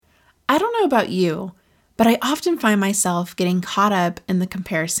know about you, but I often find myself getting caught up in the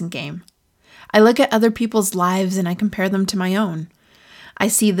comparison game. I look at other people's lives and I compare them to my own. I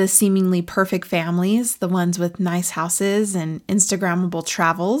see the seemingly perfect families, the ones with nice houses and Instagrammable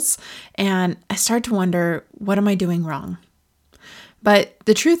travels, and I start to wonder, what am I doing wrong? But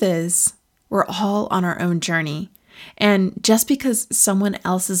the truth is, we're all on our own journey. And just because someone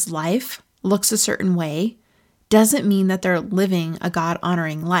else's life looks a certain way doesn't mean that they're living a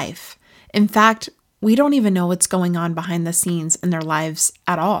God-honoring life. In fact, we don't even know what's going on behind the scenes in their lives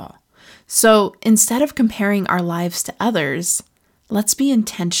at all. So instead of comparing our lives to others, let's be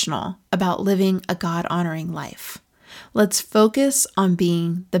intentional about living a God-honoring life. Let's focus on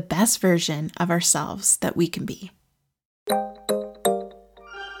being the best version of ourselves that we can be.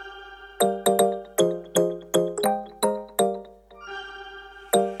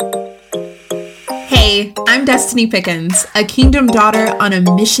 Hey, I'm Destiny Pickens, a kingdom daughter on a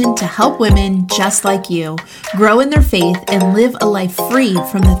mission to help women just like you grow in their faith and live a life free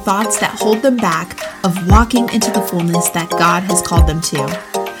from the thoughts that hold them back of walking into the fullness that God has called them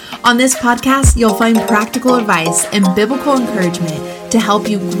to. On this podcast, you'll find practical advice and biblical encouragement to help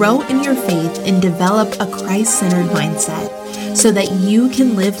you grow in your faith and develop a Christ-centered mindset so that you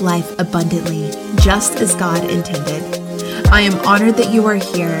can live life abundantly, just as God intended. I am honored that you are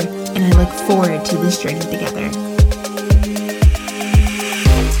here, and I look forward to this journey together.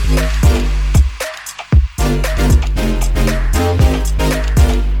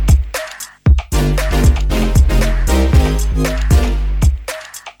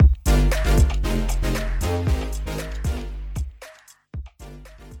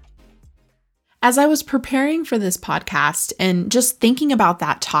 As I was preparing for this podcast and just thinking about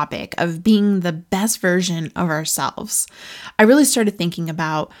that topic of being the best version of ourselves, I really started thinking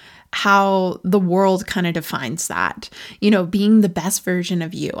about how the world kind of defines that. Being the best version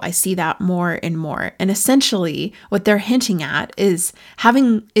of you. I see that more and more. And essentially what they're hinting at is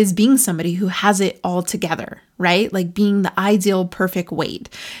being somebody who has it all together, right? Like being the ideal perfect weight,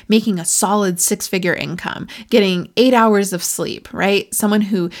 making a solid 6-figure income, getting 8 hours of sleep, right? Someone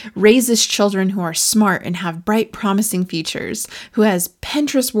who raises children who are smart and have bright, promising futures, who has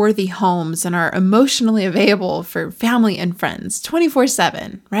Pinterest-worthy homes and are emotionally available for family and friends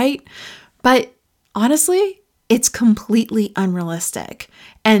 24/7, right? But honestly, it's completely unrealistic.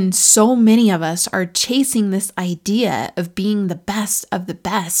 And so many of us are chasing this idea of being the best of the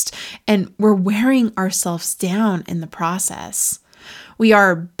best, and we're wearing ourselves down in the process. We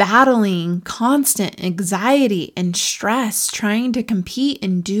are battling constant anxiety and stress, trying to compete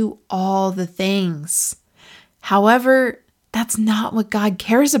and do all the things. However, that's not what God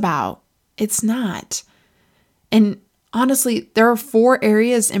cares about. It's not. And honestly, there are 4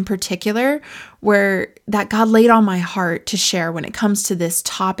 areas in particular where that God laid on my heart to share when it comes to this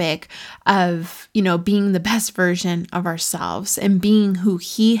topic of, being the best version of ourselves and being who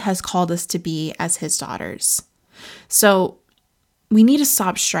He has called us to be as His daughters. So we need to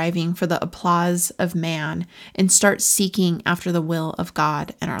stop striving for the applause of man and start seeking after the will of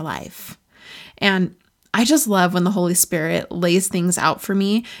God in our life. And I just love when the Holy Spirit lays things out for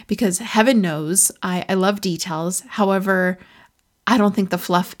me because heaven knows I love details. However, I don't think the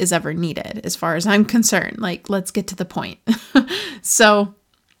fluff is ever needed as far as I'm concerned. Like, let's get to the point. So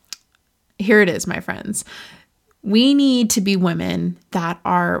here it is, my friends. We need to be women that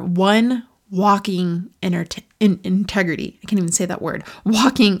are walking in integrity. I can't even say that word.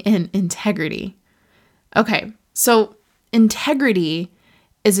 Walking in integrity. Okay, so integrity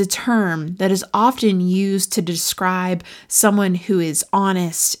is a term that is often used to describe someone who is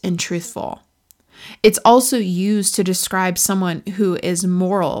honest and truthful. It's also used to describe someone who is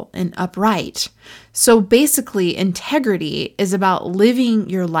moral and upright. So basically, integrity is about living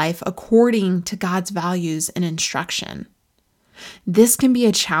your life according to God's values and instruction. This can be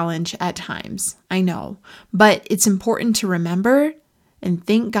a challenge at times, I know, but it's important to remember, and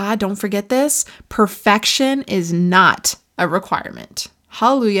thank God, don't forget this, perfection is not a requirement.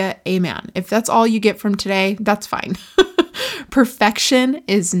 Hallelujah, amen. If that's all you get from today, that's fine. Perfection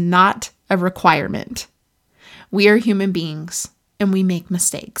is not a requirement. We are human beings and we make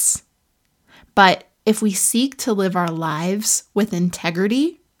mistakes. But if we seek to live our lives with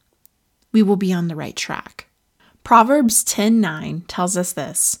integrity, we will be on the right track. Proverbs 10:9 tells us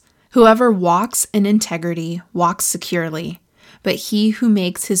this: whoever walks in integrity walks securely, but he who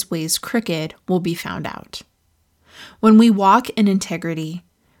makes his ways crooked will be found out. When we walk in integrity,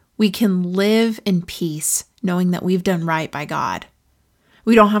 we can live in peace knowing that we've done right by God.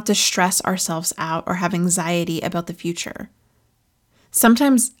 We don't have to stress ourselves out or have anxiety about the future.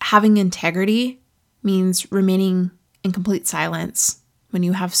 Sometimes having integrity means remaining in complete silence when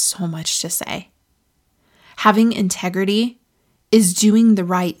you have so much to say. Having integrity is doing the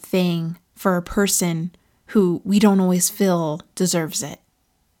right thing for a person who we don't always feel deserves it.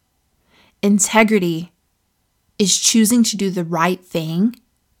 Integrity is choosing to do the right thing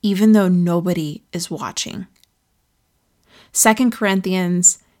even though nobody is watching. 2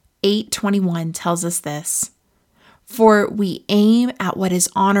 Corinthians 8:21 tells us this, "For we aim at what is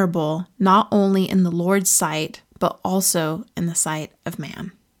honorable, not only in the Lord's sight, but also in the sight of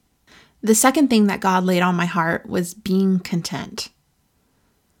man." The second thing that God laid on my heart was being content.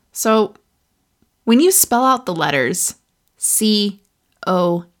 So when you spell out the letters CONTENT,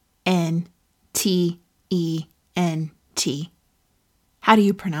 how do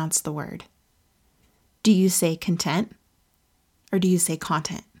you pronounce the word? Do you say content or do you say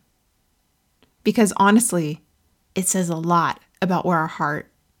content? Because honestly, it says a lot about where our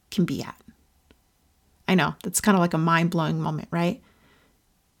heart can be at. I know, that's kind of like a mind-blowing moment, right?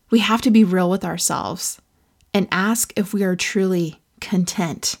 We have to be real with ourselves and ask if we are truly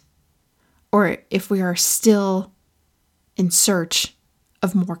content or if we are still in search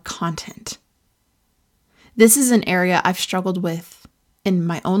of more content. This is an area I've struggled with in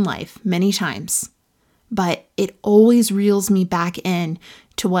my own life many times, but it always reels me back in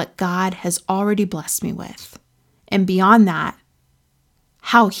to what God has already blessed me with. And beyond that,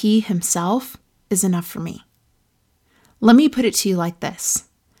 how He Himself is enough for me. Let me put it to you like this.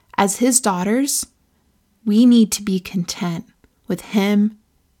 As His daughters, we need to be content with Him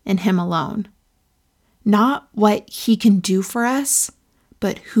and Him alone. Not what He can do for us,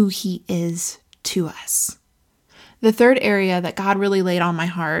 but who He is to us. The third area that God really laid on my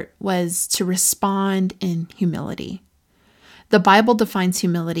heart was to respond in humility. The Bible defines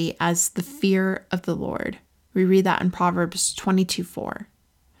humility as the fear of the Lord. We read that in Proverbs 22:4.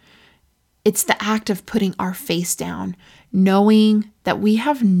 It's the act of putting our face down, knowing that we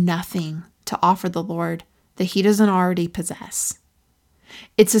have nothing to offer the Lord that He doesn't already possess.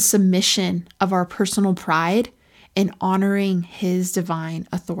 It's a submission of our personal pride and honoring His divine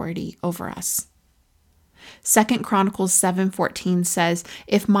authority over us. 2 Chronicles 7:14 says,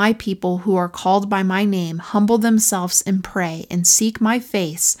 "If my people who are called by my name humble themselves and pray and seek my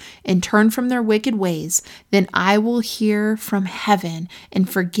face and turn from their wicked ways, then I will hear from heaven and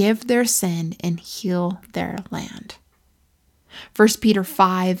forgive their sin and heal their land." 1 Peter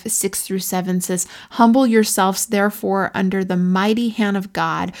 5:6-7 says, "Humble yourselves therefore under the mighty hand of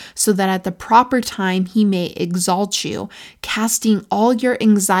God, so that at the proper time He may exalt you, casting all your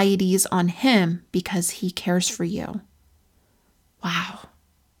anxieties on Him because He cares for you." Wow,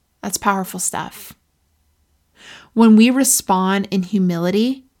 that's powerful stuff. When we respond in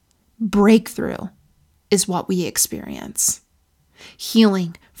humility, breakthrough is what we experience.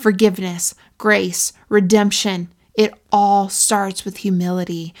 Healing, forgiveness, grace, redemption, it all starts with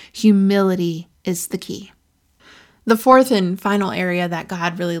humility. Humility is the key. The fourth and final area that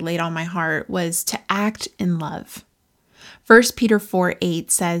God really laid on my heart was to act in love. 1 Peter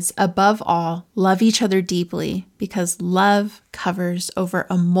 4:8 says, "Above all, love each other deeply, because love covers over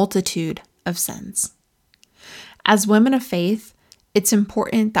a multitude of sins." As women of faith, it's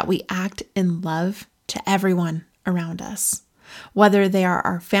important that we act in love to everyone around us, whether they are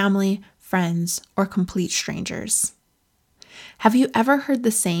our family, friends, or complete strangers. Have you ever heard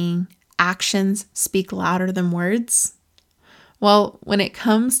the saying, "Actions speak louder than words"? Well, when it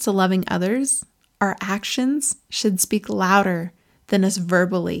comes to loving others, our actions should speak louder than us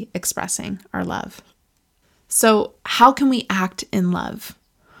verbally expressing our love. So, how can we act in love?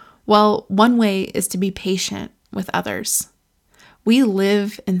 Well, one way is to be patient with others. We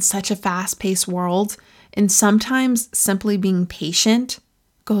live in such a fast-paced world, and sometimes simply being patient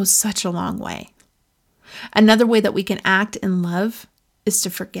goes such a long way. Another way that we can act in love is to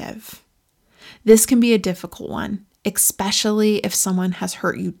forgive. This can be a difficult one, especially if someone has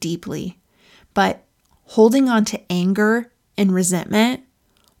hurt you deeply. But holding on to anger and resentment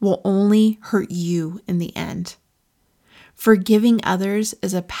will only hurt you in the end. Forgiving others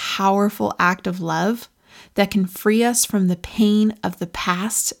is a powerful act of love that can free us from the pain of the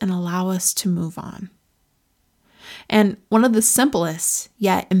past and allow us to move on. And one of the simplest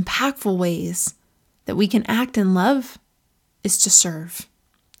yet impactful ways that we can act in love is to serve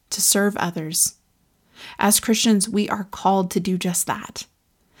others. As Christians, we are called to do just that.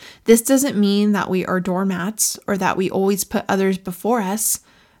 This doesn't mean that we are doormats or that we always put others before us,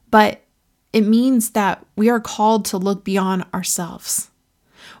 but it means that we are called to look beyond ourselves.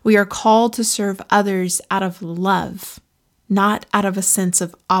 We are called to serve others out of love, not out of a sense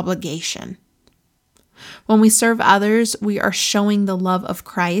of obligation. When we serve others, we are showing the love of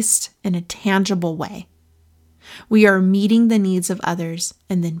Christ in a tangible way. We are meeting the needs of others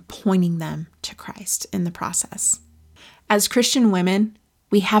and then pointing them to Christ in the process. As Christian women,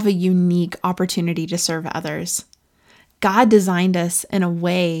 we have a unique opportunity to serve others. God designed us in a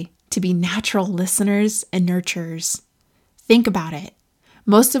way to be natural listeners and nurturers. Think about it.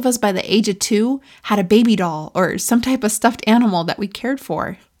 Most of us by the age of 2 had a baby doll or some type of stuffed animal that we cared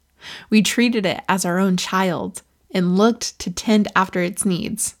for. We treated it as our own child and looked to tend after its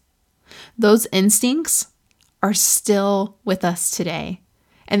needs. Those instincts are still with us today,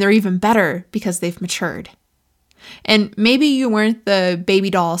 and they're even better because they've matured. And maybe you weren't the baby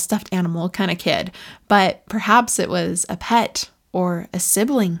doll stuffed animal kind of kid, but perhaps it was a pet or a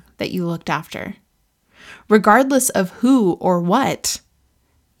sibling that you looked after. Regardless of who or what,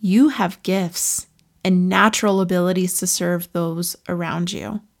 you have gifts and natural abilities to serve those around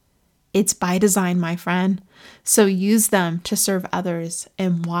you. It's by design, my friend. So use them to serve others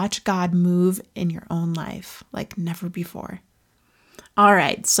and watch God move in your own life like never before. All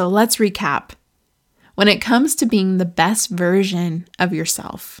right, so let's recap. When it comes to being the best version of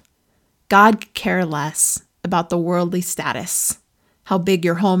yourself, God could care less about the worldly status, how big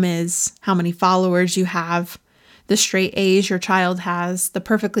your home is, how many followers you have, the straight A's your child has, the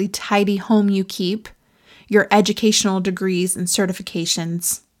perfectly tidy home you keep, your educational degrees and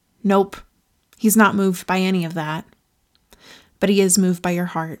certifications. Nope, he's not moved by any of that, but he is moved by your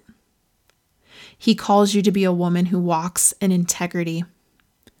heart. He calls you to be a woman who walks in integrity,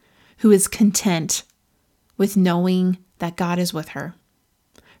 who is content with knowing that God is with her,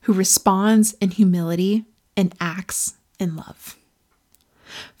 who responds in humility and acts in love.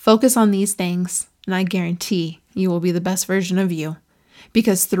 Focus on these things, and I guarantee you will be the best version of you,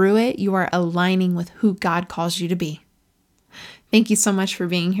 because through it, you are aligning with who God calls you to be. Thank you so much for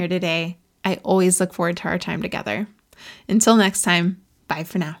being here today. I always look forward to our time together. Until next time, bye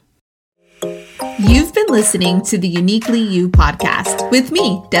for now. You've been listening to the Uniquely You podcast with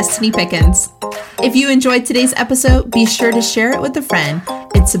me, Destiny Pickens. If you enjoyed today's episode, be sure to share it with a friend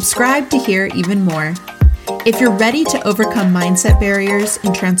and subscribe to hear even more. If you're ready to overcome mindset barriers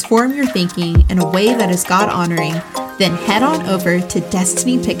and transform your thinking in a way that is God-honoring, then head on over to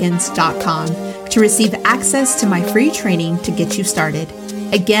destinypickens.com to receive access to my free training to get you started.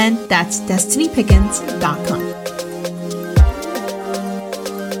 Again, that's destinypickens.com.